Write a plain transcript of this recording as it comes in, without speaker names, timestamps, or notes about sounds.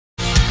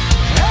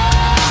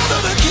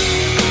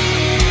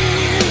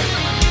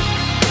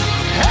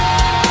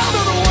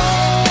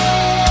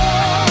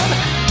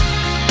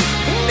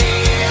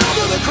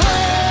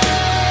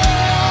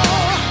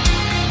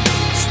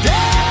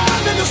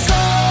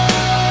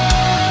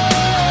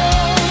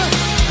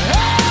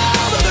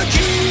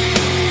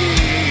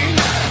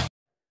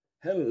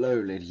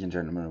ladies and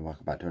gentlemen, and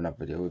welcome back to another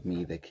video with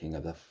me, the King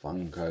of the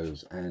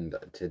Funkos. And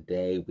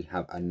today we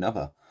have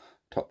another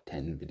top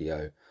 10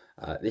 video.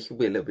 This will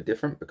be a little bit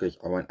different because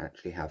I won't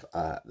actually have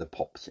the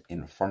pops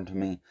in front of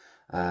me,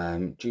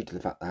 due to the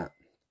fact that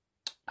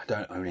I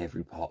don't own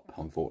every pop,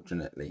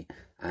 unfortunately.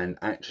 And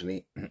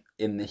actually,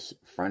 in this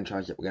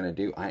franchise that we're going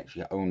to do, I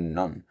actually own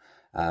none.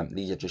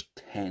 These are just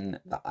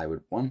 10 that I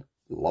would,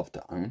 love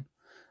to own.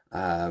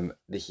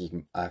 This is,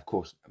 of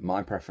course,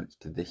 my preference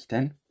to this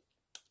 10.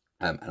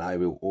 And I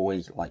will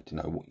always like to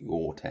know what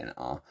your 10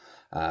 are.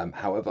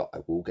 However, I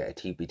will get a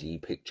TBD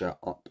picture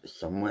up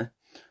somewhere,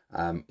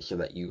 so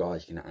that you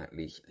guys can at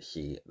least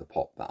see the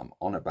pop that I'm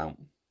on about.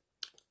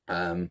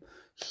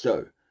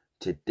 So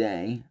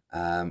today,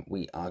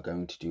 we are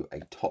going to do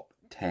a top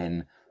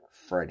 10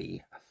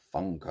 Freddy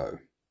Funko.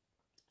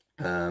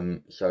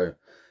 So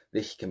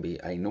this can be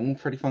a normal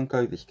Freddy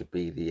Funko. This could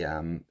be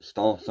the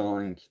star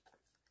signs,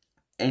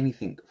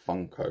 anything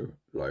Funko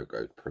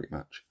logo, pretty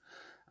much.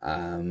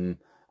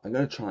 I'm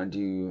going to try and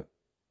do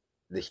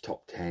this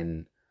top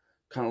 10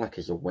 kind of like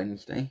as a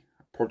Wednesday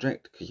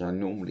project, because I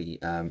normally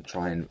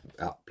try and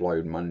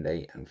upload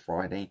Monday and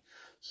Friday.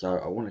 So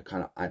I want to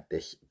kind of add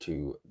this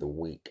to the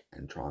week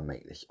and try and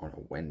make this on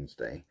a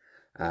Wednesday.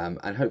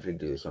 And hopefully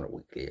do this on a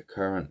weekly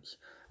occurrence.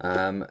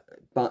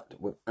 But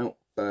without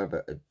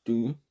further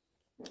ado,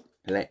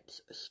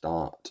 let's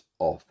start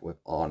off with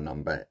our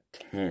number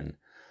 10.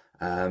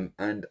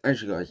 And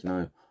as you guys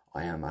know,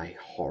 I am a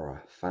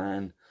horror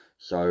fan.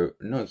 So,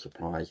 no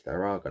surprise,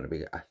 there are going to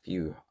be a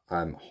few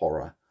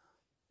horror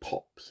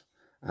pops.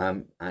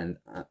 And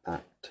at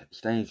that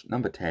stage,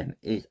 number 10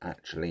 is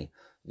actually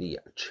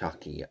the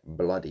Chucky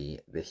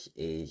Bloody. This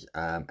is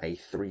a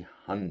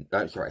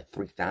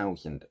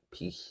 3,000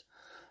 piece.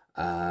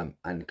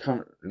 And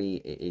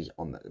currently it is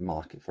on the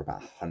market for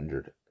about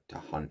 £100 to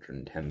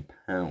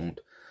 £110.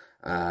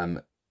 I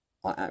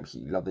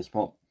absolutely love this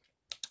pop.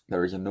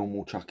 There is a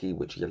normal Chucky,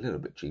 which is a little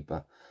bit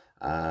cheaper.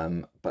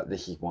 But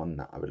this is one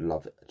that I would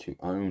love to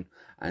own,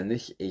 and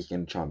this is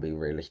going to try and be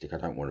realistic. I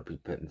don't want to be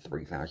putting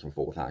 £3,000,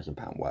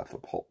 £4,000 worth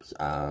of pops.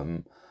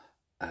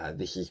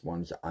 This is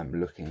ones that I'm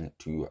looking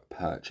to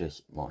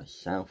purchase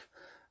myself.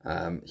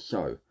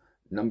 So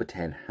number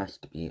 10 has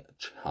to be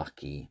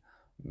Chucky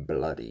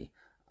Bloody.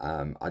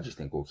 I just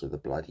think also the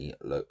bloody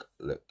look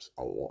looks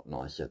a lot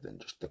nicer than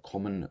just the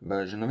common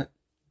version of it.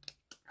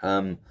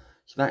 So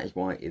that is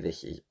why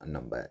this is a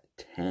number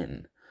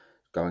 10.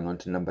 Going on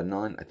to number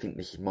 9, I think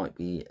this might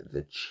be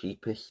the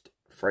cheapest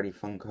Freddy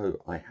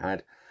Funko I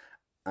had,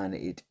 and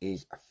it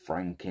is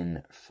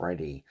Franken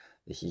Freddy.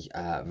 This is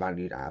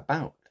valued at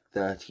about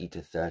 £30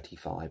 to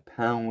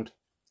 £35.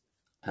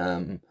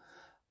 I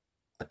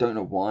don't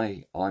know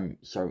why I'm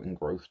so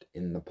engrossed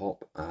in the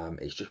pop.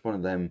 It's just one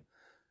of them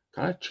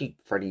kind of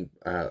cheap Freddy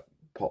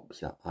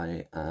pops that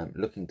I am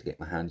looking to get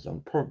my hands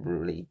on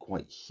probably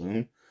quite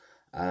soon.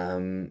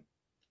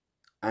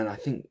 And I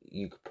think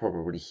you could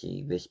probably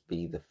see this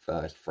be the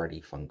first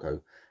Freddy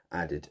Funko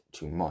added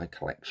to my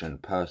collection.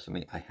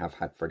 Personally, I have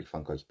had Freddy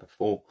Funkos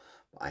before,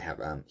 but I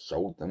have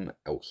sold them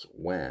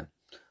elsewhere.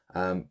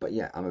 But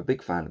yeah, I'm a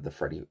big fan of the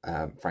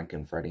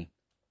Franken Freddy.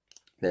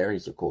 There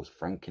is, of course,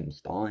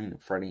 Frankenstein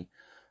Freddy,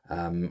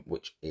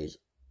 which is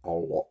a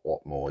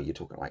lot more. You're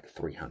talking like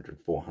 £300,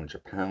 £400,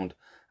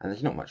 and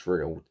there's not much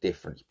real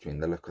difference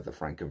between the look of the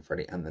Franken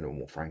Freddy and the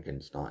normal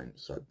Frankenstein.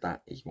 So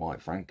that is why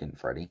Franken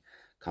Freddy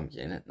comes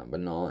in at number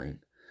 9.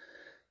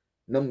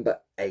 Number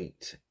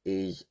 8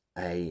 is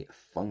a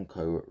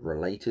Funko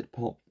related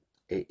pop.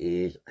 It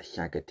is a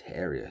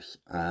Sagittarius.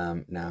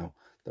 Now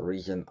the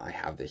reason I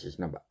have this as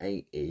number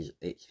 8 is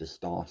it's the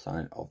star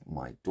sign of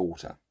my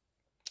daughter.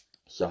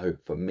 So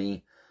for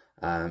me,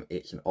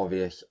 it's an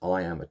obvious.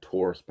 I am a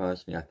Taurus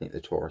personally. I think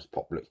the Taurus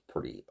pop looks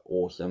pretty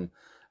awesome.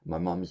 My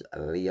mum's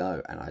a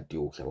Leo, and I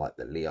do also like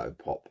the Leo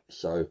pop.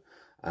 So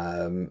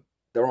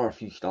there are a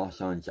few star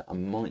signs that I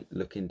might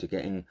look into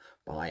getting,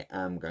 but I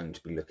am going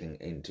to be looking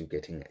into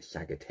getting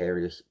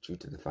Sagittarius due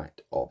to the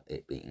fact of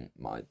it being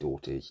my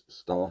daughter's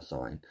star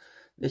sign.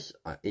 This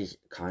is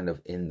kind of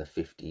in the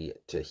 £50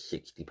 to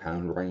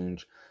 £60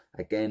 range.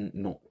 Again,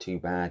 not too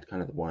bad,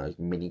 kind of one of those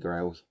mini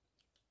grails.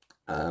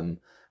 And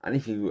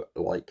if you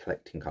like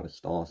collecting kind of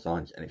star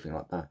signs, anything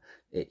like that,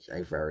 it's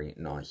a very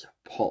nice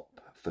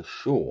pop for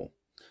sure.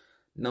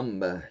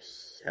 Number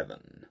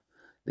 7.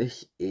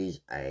 This is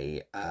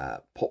a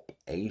Pop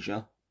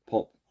Asia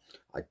pop.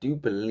 I do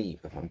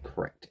believe, if I'm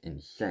correct in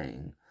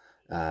saying,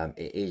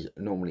 it is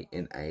normally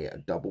in a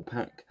double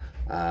pack,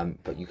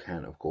 but you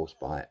can, of course,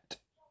 buy it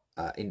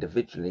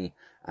individually,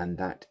 and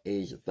that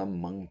is the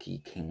Monkey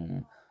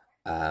King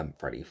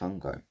Freddy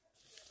Funko.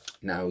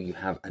 Now, you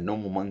have a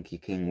normal Monkey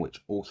King,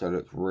 which also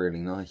looks really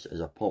nice as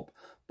a pop,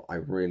 but I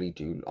really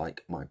do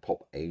like my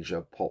Pop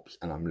Asia pops,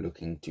 and I'm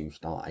looking to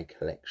start a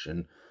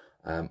collection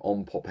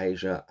on Pop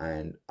Asia,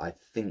 and I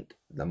think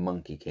the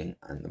Monkey King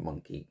and the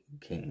Monkey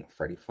King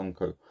Freddy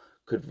Funko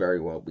could very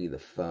well be the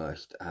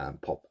first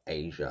Pop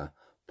Asia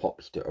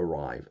pops to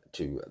arrive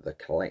to the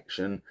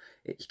collection.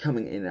 It's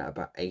coming in at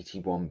about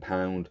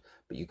 £81,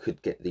 but you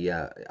could get the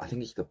I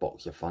think it's the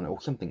Box of Fun or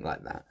something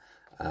like that.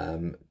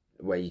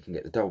 where you can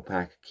get the double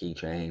pack,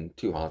 keychain,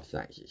 2 hard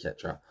snacks,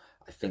 etc.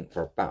 I think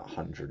for about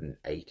 £180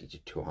 to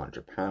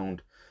 £200.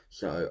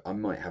 So I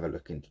might have a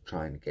look into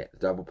trying to get the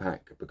double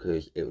pack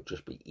because it would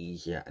just be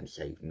easier and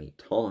save me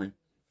time.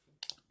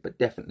 But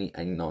definitely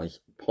a nice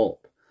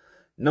pop.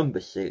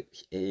 Number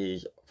 6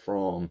 is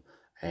from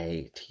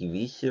a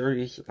TV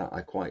series that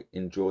I quite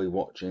enjoy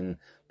watching.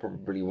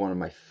 Probably one of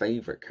my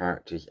favourite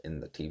characters in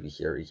the TV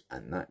series,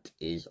 and that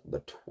is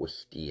the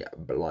Twisty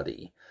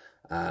Bloody.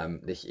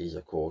 This is,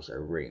 of course, a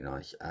really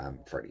nice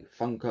Freddy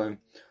Funko.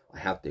 I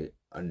have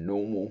a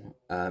normal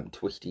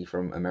Twisty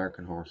from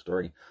American Horror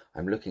Story.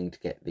 I'm looking to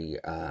get the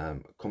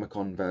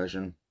Comic-Con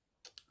version,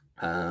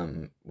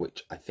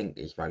 which I think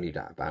is valued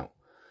at about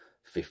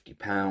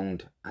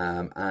 £50,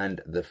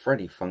 and the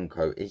Freddy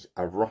Funko is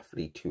a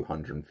roughly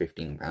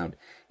 £215.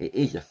 It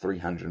is a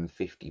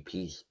 350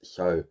 piece,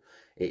 so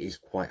it is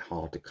quite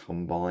hard to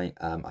come by.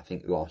 I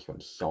think the last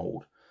one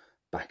sold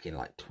back in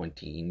like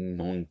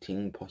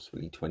 2019,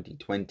 possibly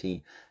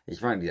 2020. It's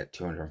valued at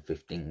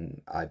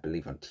 215, I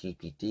believe, on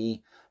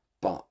TPD,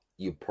 but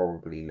you're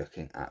probably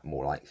looking at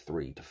more like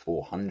 £300 to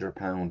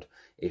 £400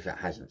 if it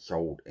hasn't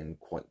sold in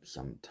quite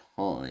some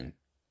time.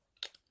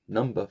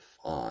 Number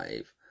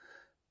 5.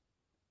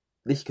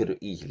 This could have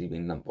easily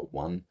been number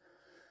 1,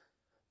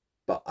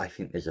 but I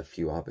think there's a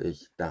few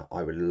others that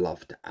I would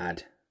love to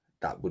add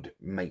that would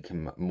make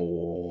him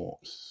more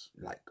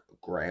like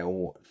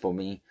grail for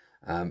me.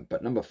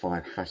 But number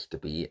 5 has to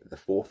be the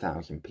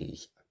 4,000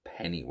 piece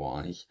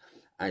Pennywise.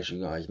 As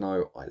you guys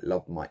know, I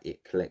love my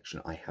It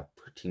collection. I have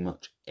pretty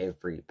much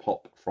every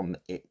pop from the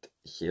It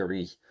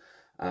series.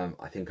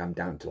 I think I'm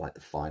down to like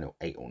the final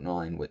 8 or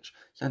 9, which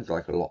sounds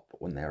like a lot,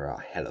 but when there are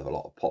a hell of a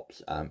lot of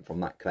pops from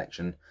that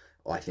collection,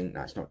 I think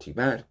that's not too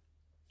bad.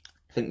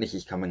 I think this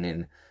is coming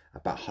in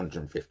about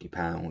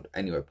 £150,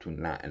 anywhere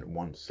between that and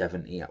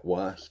 £170 at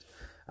worst.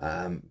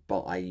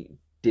 But I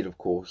did, of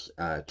course,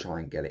 try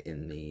and get it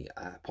in the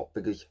Pop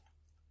Figures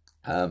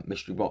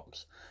mystery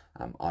box.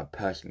 I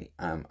personally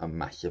am a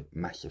massive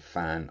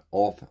fan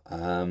of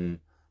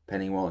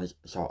Pennywise,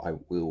 so I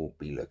will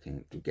be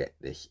looking to get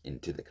this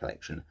into the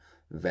collection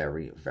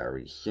very,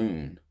 very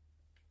soon.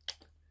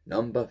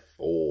 Number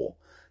 4.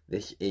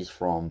 This is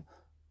from,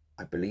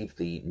 I believe,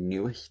 the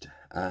newest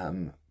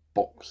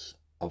box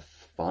of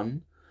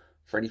fun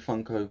Freddy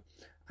Funko,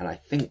 and I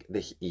think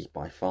this is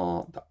by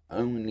far the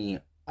only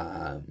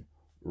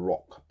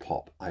rock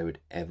pop I would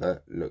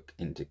ever look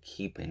into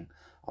keeping.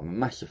 I'm a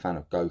massive fan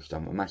of Ghost,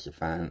 I'm a massive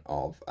fan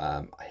of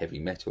heavy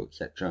metal,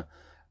 etc.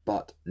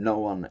 But no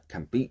one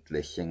can beat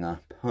this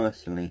singer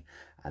personally,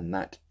 and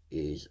that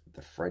is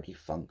the Freddy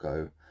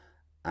Funko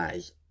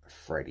as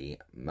Freddie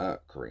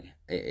Mercury.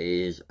 It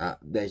is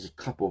there's a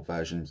couple of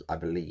versions, I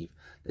believe.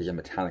 There's a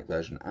metallic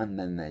version and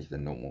then there's the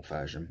normal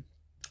version.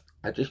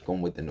 I've just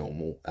gone with the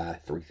normal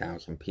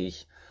 3,000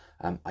 piece.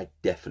 I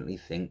definitely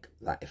think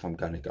that if I'm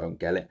going to go and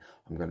get it,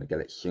 I'm going to get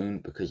it soon,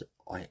 because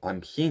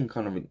I'm seeing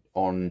kind of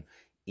on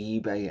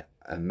eBay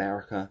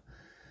America,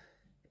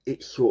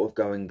 it's sort of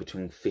going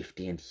between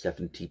 £50 and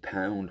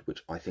 £70,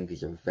 which I think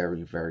is a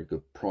very, very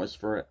good price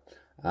for it.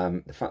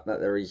 The fact that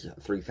there is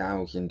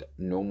 3,000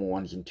 normal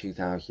ones and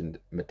 2,000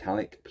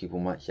 metallic, people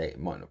might say it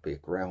might not be a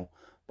grail,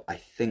 but I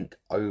think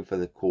over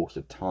the course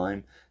of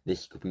time,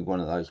 this could be one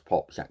of those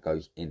pops that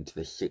goes into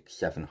the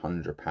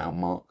 £600-700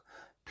 mark,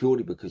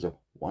 purely because of,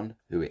 1,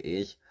 who it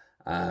is,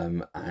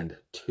 and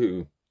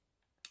 2,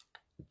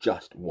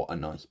 just what a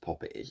nice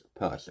pop it is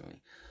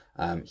personally.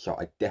 So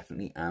I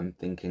definitely am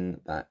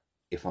thinking that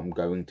if I'm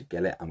going to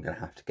get it, I'm going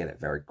to have to get it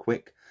very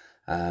quick,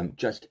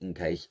 just in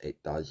case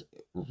it does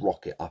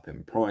rocket up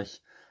in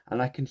price.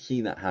 And I can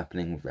see that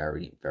happening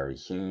very, very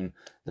soon.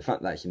 The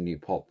fact that it's a new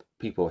pop,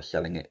 people are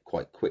selling it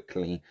quite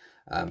quickly,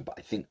 but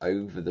I think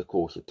over the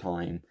course of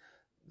time,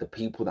 the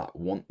people that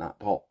want that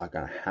pop are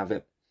going to have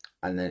it,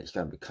 and then it's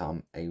going to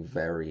become a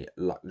very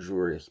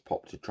luxurious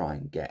pop to try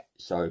and get.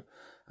 So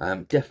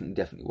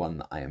definitely one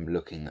that I am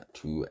looking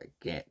to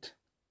get.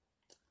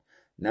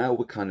 Now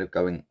we're kind of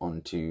going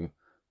on to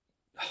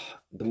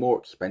the more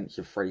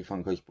expensive Freddy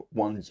Funkos, but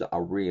ones that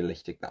are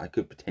realistic that I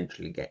could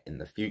potentially get in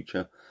the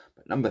future.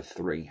 But number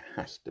 3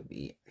 has to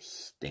be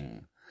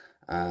Sting.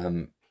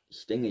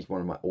 Sting is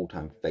one of my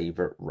all-time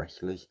favourite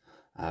wrestlers.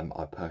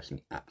 I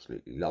personally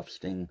absolutely love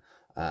Sting.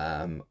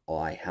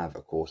 I have,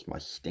 of course, my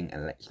Sting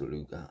and Lex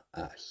Luger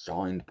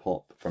signed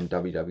pop from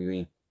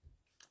WWE.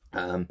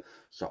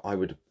 So I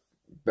would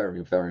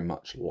very, very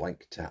much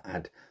like to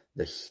add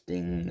the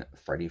Sting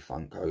Freddy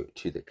Funko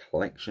to the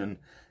collection.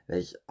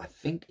 I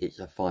think it's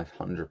a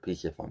 500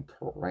 piece if I'm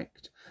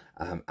correct,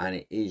 and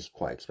it is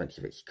quite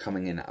expensive. It's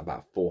coming in at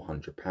about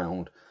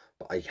 £400,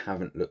 but I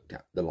haven't looked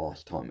at the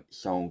last time it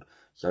sold.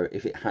 So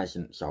if it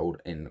hasn't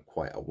sold in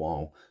quite a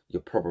while,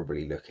 you're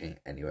probably looking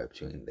anywhere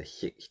between the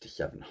 £600 to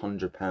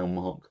 £700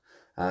 mark,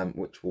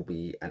 which will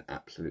be an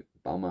absolute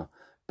bummer.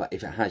 But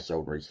if it has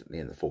sold recently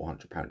and the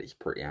 £400 is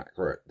pretty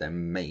accurate,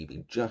 then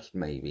maybe, just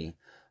maybe,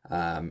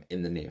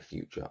 in the near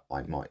future,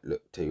 I might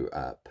look to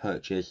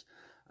purchase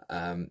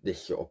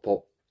this sort of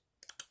pop.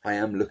 I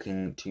am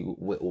looking to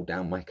whittle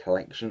down my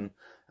collection.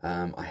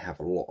 I have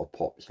a lot of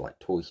pops like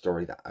Toy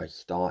Story that I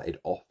started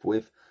off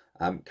with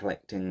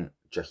collecting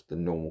just the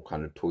normal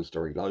kind of Toy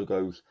Story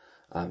logos.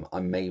 I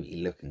may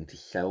be looking to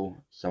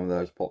sell some of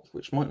those pops,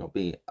 which might not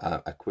be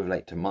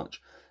equivalent to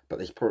much, but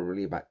there's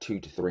probably about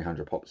 200 to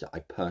 300 pops that I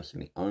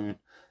personally own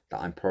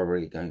that I'm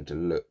probably going to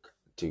look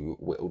to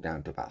whittle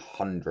down to about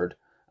 100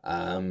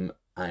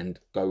 and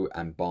go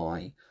and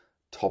buy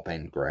top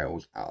end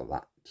grails out of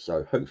that.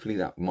 So hopefully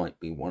that might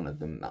be one of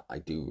them that I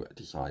do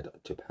decide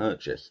to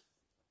purchase.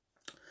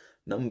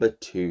 Number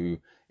 2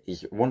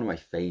 is one of my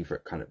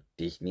favourite kind of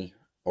Disney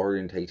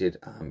orientated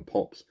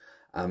pops,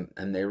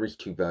 and there is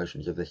 2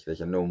 versions of this.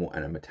 There's a normal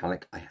and a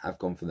metallic. I have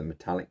gone for the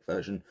metallic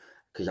version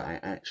because I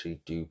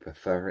actually do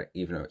prefer it,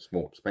 even though it's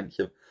more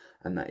expensive,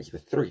 and that is the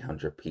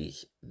 300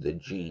 piece The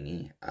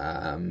Genie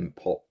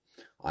pop.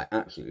 I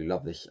absolutely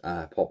love this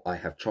pop. I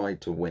have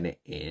tried to win it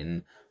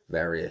in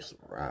various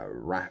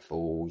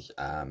raffles,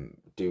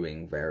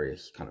 doing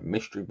various kind of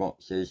mystery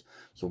boxes,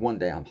 so one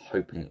day I'm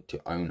hoping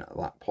to own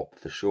that pop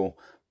for sure,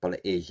 but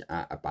it is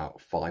at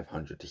about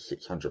 £500 to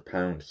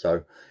 £600,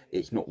 so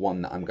it's not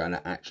one that I'm going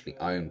to actually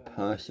own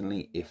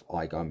personally if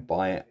I go and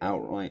buy it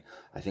outright.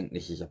 I think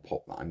this is a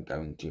pop that I'm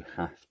going to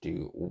have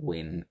to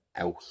win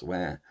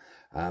elsewhere,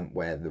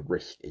 where the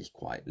risk is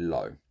quite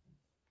low.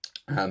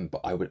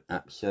 But I would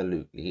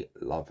absolutely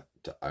love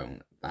to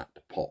own that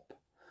pop.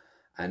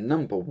 And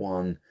number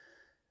 1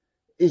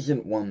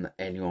 isn't one that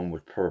anyone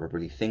would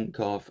probably think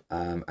of,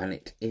 and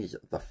it is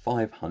the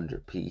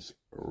 500 piece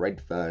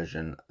red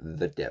version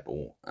The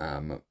Devil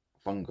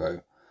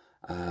Funko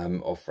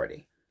of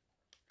Freddy.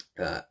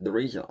 The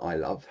reason I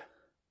love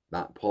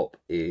that pop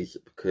is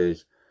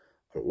because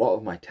a lot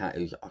of my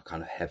tattoos are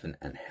kind of heaven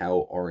and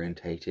hell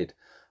orientated,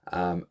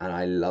 and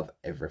I love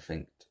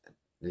everything.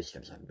 This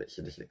can sound a bit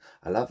sadistic.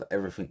 I love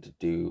everything to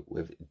do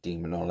with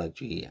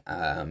demonology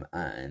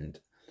and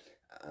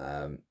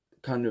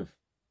kind of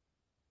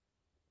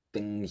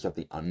things of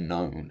the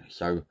unknown.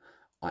 So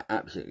I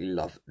absolutely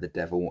love the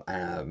Devil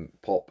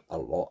pop a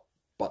lot,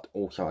 but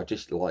also I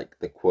just like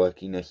the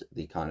quirkiness,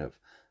 the kind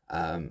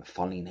of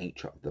funny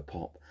nature of the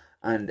pop,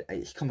 and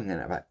it's coming in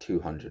at about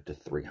 £200 to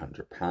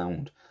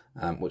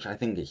 £300, which I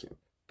think is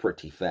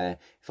pretty fair.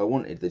 If I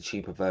wanted the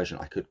cheaper version,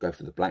 I could go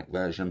for the black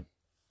version,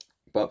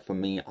 but for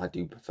me, I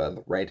do prefer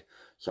the red,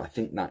 so I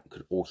think that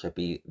could also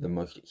be the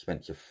most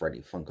expensive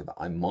Freddy Funko that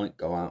I might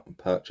go out and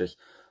purchase,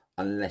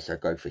 unless I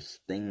go for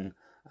Sting.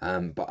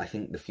 But I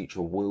think the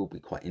future will be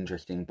quite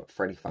interesting, but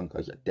Freddy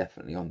Funkos are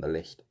definitely on the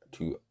list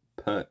to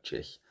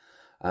purchase.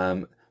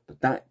 But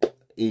that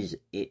is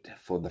it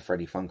for the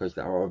Freddy Funkos.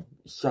 There are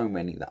so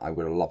many that I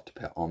would love to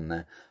put on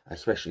there,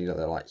 especially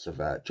the likes of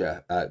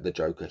the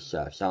Joker,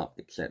 Surf's Up,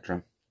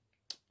 etc.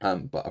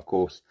 But of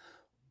course,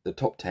 the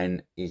top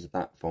 10 is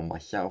that for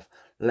myself.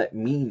 Let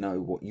me know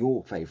what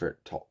your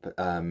favourite top,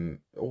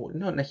 or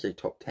not necessarily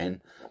top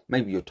 10,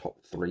 maybe your top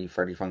 3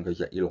 Freddy Funkos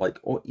that you like,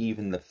 or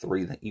even the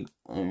 3 that you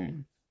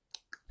own.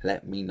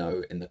 Let me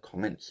know in the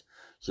comments.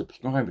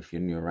 Subscribe if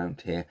you're new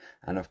around here,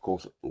 and of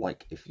course,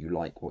 like if you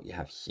like what you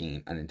have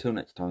seen. And until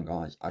next time,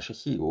 guys, I shall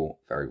see you all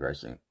very, very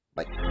soon.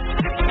 Bye.